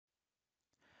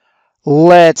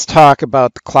Let's talk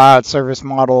about the cloud service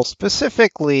model,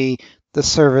 specifically the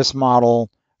service model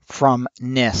from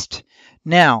NIST.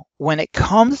 Now, when it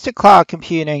comes to cloud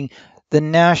computing, the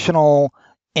National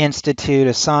Institute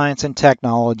of Science and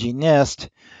Technology, NIST,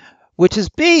 which is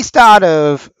based out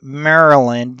of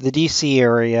Maryland, the DC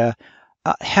area,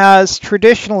 has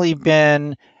traditionally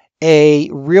been a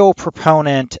real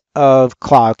proponent of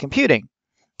cloud computing.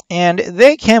 And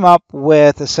they came up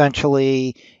with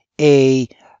essentially a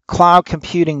cloud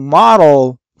computing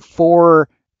model for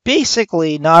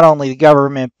basically not only the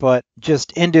government, but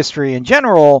just industry in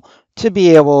general to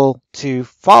be able to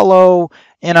follow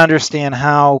and understand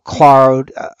how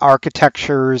cloud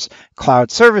architectures,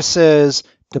 cloud services,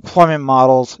 deployment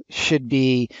models should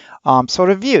be sort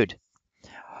of viewed.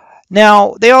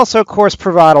 Now, they also, of course,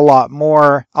 provide a lot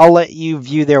more. I'll let you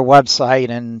view their website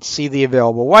and see the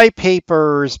available white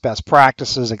papers, best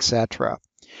practices, etc.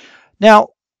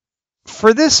 Now,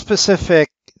 for this specific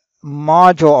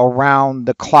module around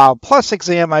the Cloud Plus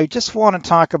exam, I just want to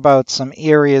talk about some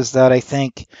areas that I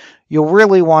think you'll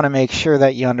really want to make sure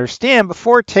that you understand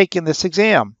before taking this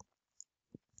exam.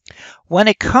 When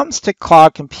it comes to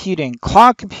cloud computing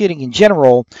in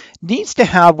general needs to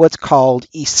have what's called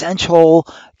essential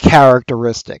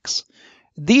characteristics.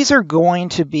 These are going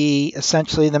to be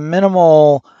essentially the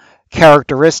minimal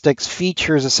characteristics,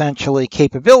 features, essentially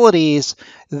capabilities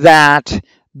that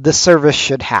the service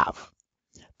should have.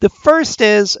 The first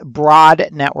is broad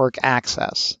network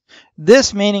access.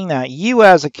 This meaning that you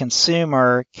as a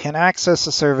consumer can access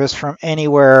the service from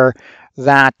anywhere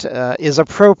that is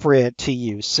appropriate to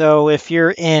you. So if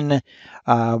you're in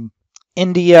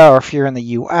India, or if you're in the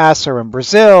US or in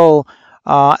Brazil,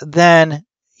 then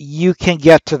you can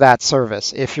get to that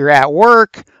service. If you're at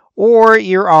work or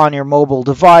you're on your mobile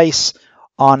device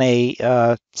on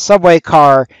a subway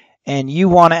car and you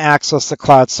want to access the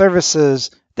cloud services,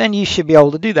 then you should be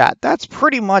able to do that. That's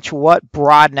pretty much what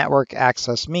broad network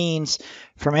access means.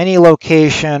 From any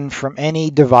location, from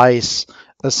any device,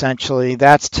 essentially,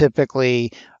 that's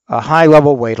typically a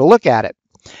high-level way to look at it.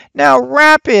 Now,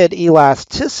 rapid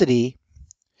elasticity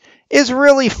is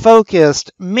really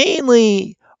focused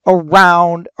mainly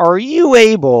around, are you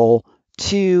able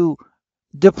to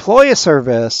deploy a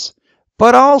service,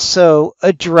 but also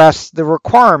address the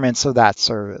requirements of that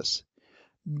service?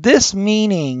 This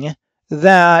meaning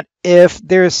that if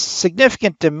there's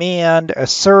significant demand, a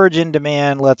surge in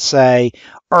demand, let's say,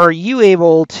 are you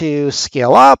able to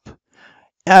scale up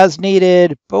as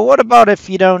needed? But what about if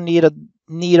you don't need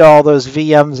all those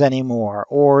VMs anymore,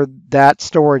 or that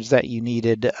storage that you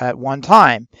needed at one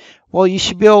time? Well, you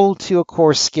should be able to, of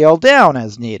course, scale down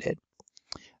as needed.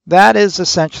 That is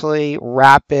essentially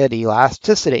rapid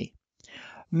elasticity.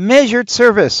 Measured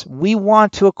service. We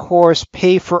want to, of course,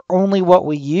 pay for only what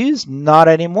we use, not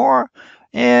anymore,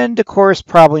 and, of course,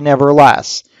 probably never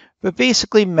less. But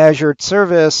basically, measured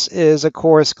service is, of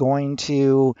course, going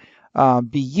to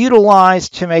be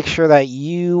utilized to make sure that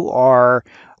you are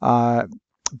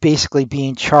basically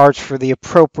being charged for the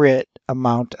appropriate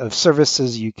amount of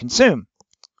services you consume.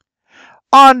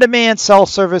 On-demand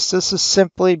self-service, this is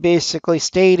simply basically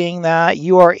stating that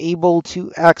you are able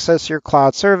to access your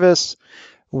cloud service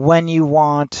when you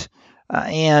want,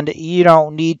 and you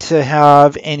don't need to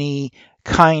have any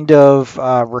kind of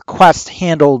request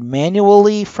handled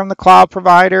manually from the cloud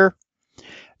provider.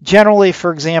 Generally,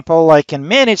 for example, like in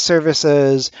managed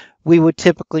services, we would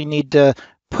typically need to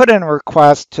put in a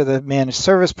request to the managed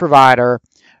service provider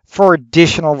for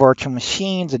additional virtual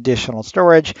machines, additional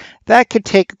storage. That could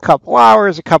take a couple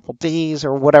hours, a couple days,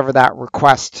 or whatever that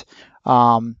request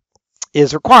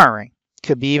is requiring.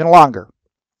 Could be even longer.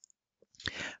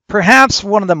 Perhaps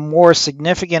one of the more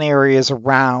significant areas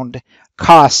around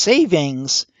cost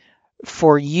savings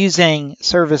for using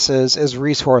services is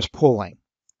resource pooling.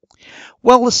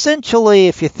 Well, essentially,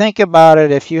 if you think about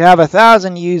it, if you have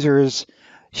 1,000 users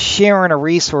sharing a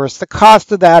resource, the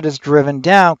cost of that is driven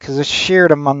down because it's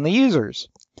shared among the users.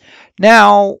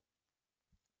 Now,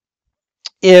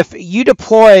 if you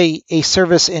deploy a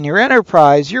service in your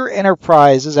enterprise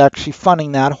is actually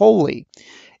funding that wholly.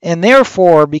 And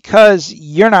therefore, because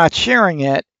you're not sharing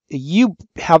it, you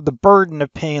have the burden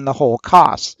of paying the whole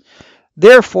cost.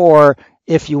 Therefore,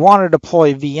 if you want to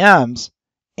deploy VMs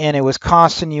and it was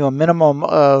costing you a minimum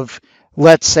of,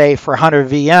 let's say for 100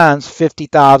 VMs,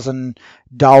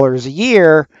 $50,000 a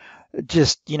year,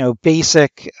 just,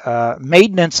 basic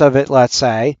maintenance of it, let's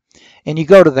say, and you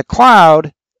go to the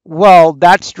cloud, well,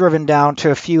 that's driven down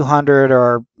to a few hundred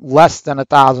or less than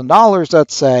 $1,000,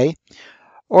 let's say,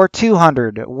 or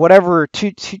 200, whatever,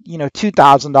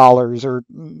 $2,000 or,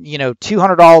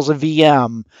 $200 a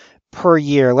VM per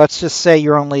year. Let's just say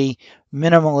you're only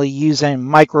minimally using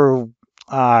micro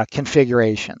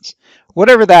configurations.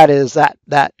 Whatever that is,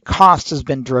 that cost has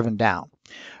been driven down.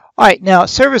 All right, now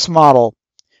service model.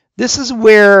 This is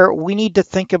where we need to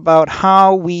think about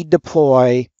how we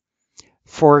deploy,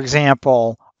 for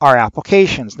example, our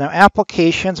applications. Now,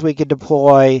 applications we could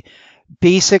deploy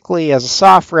basically as a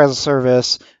software as a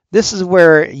service. This is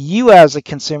where you as a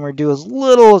consumer do as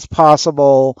little as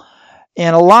possible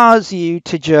and allows you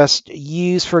to just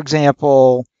use, for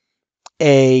example,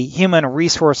 a human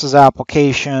resources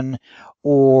application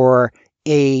or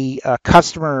a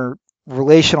customer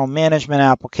relational management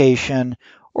application,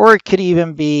 or it could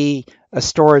even be a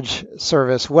storage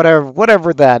service,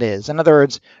 whatever that is. In other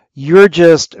words, you're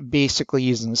just basically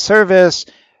using the service,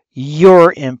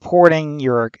 you're importing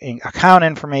your account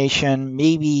information,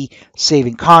 maybe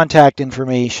saving contact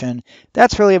information.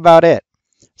 That's really about it.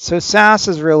 So SaaS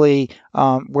is really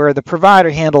where the provider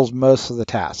handles most of the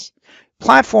tasks.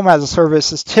 Platform as a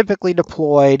service is typically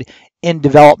deployed in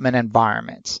development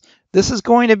environments. This is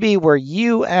going to be where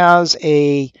you as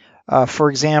a, for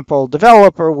example,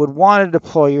 developer would want to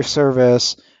deploy your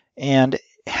service and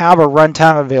have a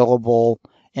runtime available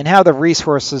and have the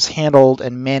resources handled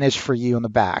and managed for you in the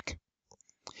back.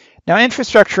 Now,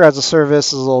 infrastructure as a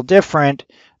service is a little different.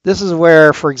 This is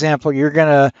where, for example, you're going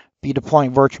to be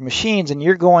deploying virtual machines and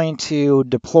you're going to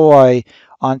deploy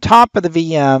on top of the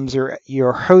VMs,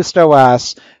 your host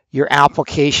OS, your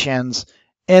applications,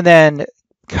 and then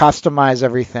customize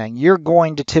everything. You're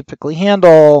going to typically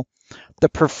handle the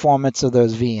performance of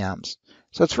those VMs.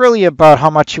 So it's really about how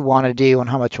much you want to do and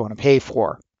how much you want to pay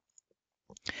for.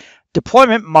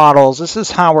 Deployment models, this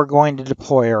is how we're going to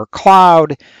deploy our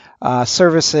cloud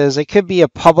services. It could be a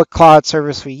public cloud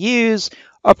service we use,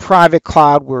 a private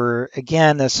cloud where,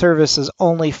 again, the service is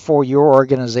only for your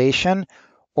organization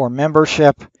or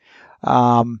membership.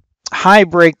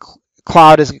 Hybrid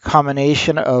cloud is a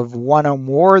combination of one or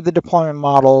more of the deployment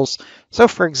models. So,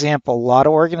 for example, a lot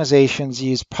of organizations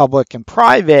use public and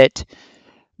private,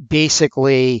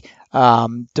 basically,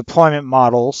 deployment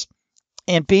models.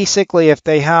 And basically, if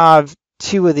they have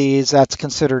two of these, that's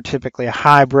considered typically a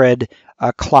hybrid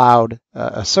cloud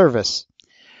service.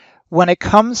 When it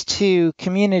comes to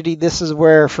community, this is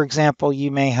where, for example,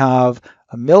 you may have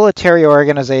a military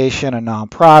organization, a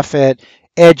nonprofit,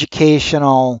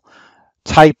 educational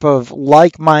type of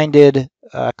like-minded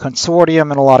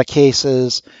consortium in a lot of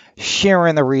cases,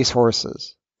 sharing the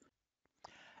resources.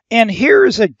 And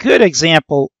here's a good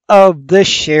example of the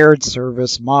shared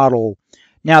service model.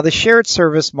 Now, the shared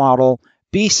service model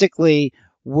basically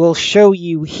will show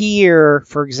you here,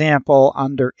 for example,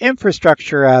 under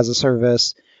infrastructure as a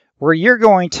service, where you're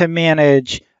going to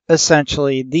manage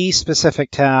essentially these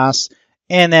specific tasks,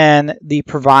 and then the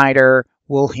provider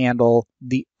will handle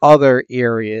the other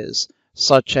areas,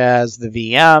 such as the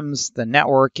VMs, the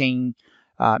networking,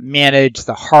 manage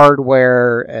the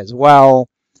hardware as well.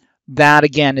 That,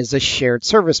 again, is a shared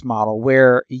service model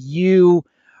where you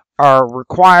are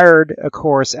required, of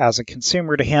course, as a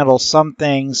consumer to handle some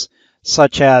things,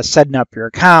 such as setting up your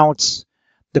accounts.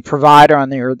 The provider, on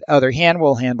the other hand,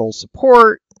 will handle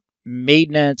support,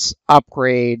 maintenance,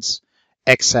 upgrades,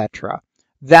 etc.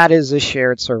 That is a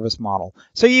shared service model.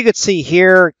 So you could see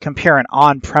here, comparing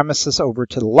on-premises over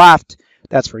to the left,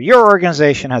 that's where your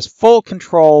organization has full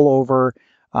control over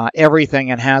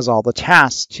everything and has all the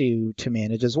tasks to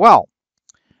manage as well.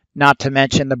 Not to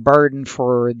mention the burden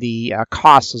for the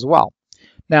costs as well.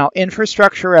 Now,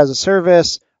 infrastructure as a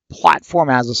service, platform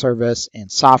as a service,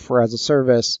 and software as a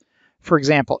service. For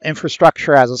example,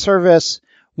 infrastructure as a service,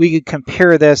 we could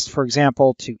compare this, for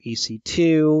example, to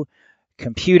EC2,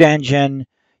 Compute Engine.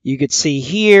 You could see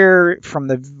here from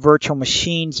the virtual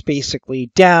machines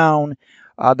basically down,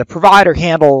 the provider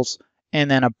handles, and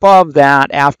then above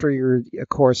that, after of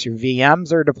course, your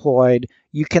VMs are deployed,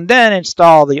 you can then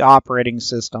install the operating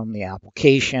system, the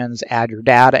applications, add your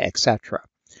data, etc.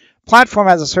 Platform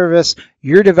as a service,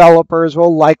 your developers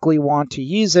will likely want to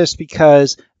use this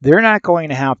because they're not going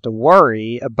to have to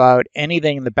worry about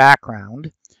anything in the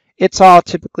background. It's all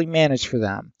typically managed for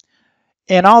them.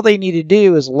 And all they need to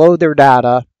do is load their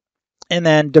data and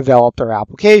then develop their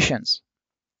applications.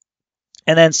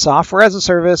 And then software as a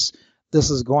service, this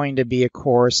is going to be, of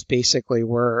course, basically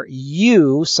where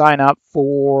you sign up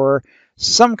for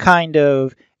some kind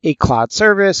of a cloud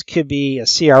service. Could be a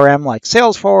CRM like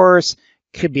Salesforce,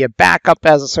 could be a backup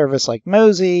as a service like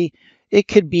Mozy, it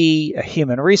could be a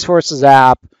human resources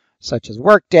app such as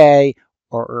Workday,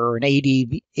 or an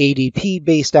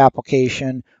ADP-based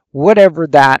application. Whatever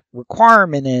that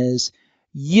requirement is,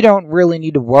 you don't really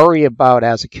need to worry about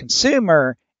as a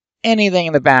consumer anything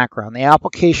in the background. The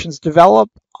application's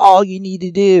developed. All you need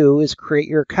to do is create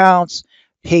your accounts,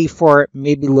 pay for it,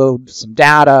 maybe load some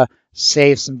data,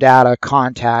 save some data,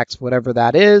 contacts, whatever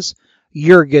that is.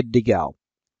 You're good to go.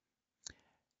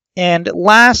 And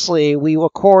lastly, we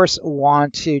of course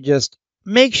want to just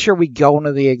make sure we go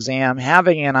into the exam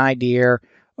having an idea,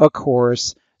 of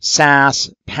course,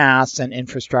 SaaS, PaaS, and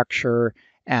infrastructure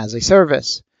as a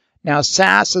service. Now,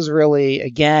 SaaS is really,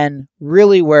 again,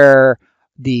 really where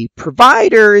the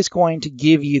provider is going to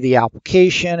give you the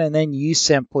application, and then you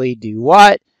simply do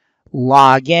what?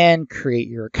 Log in, create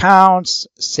your accounts,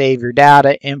 save your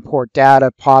data, import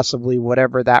data, possibly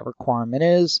whatever that requirement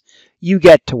is. You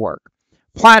get to work.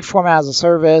 Platform as a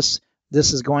service,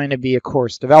 this is going to be, of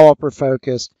course, developer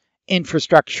focused.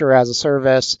 Infrastructure as a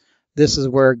service, this is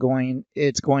where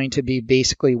it's going to be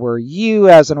basically where you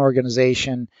as an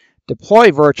organization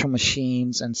deploy virtual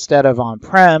machines instead of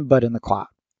on-prem, but in the cloud.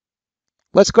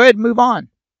 Let's go ahead and move on.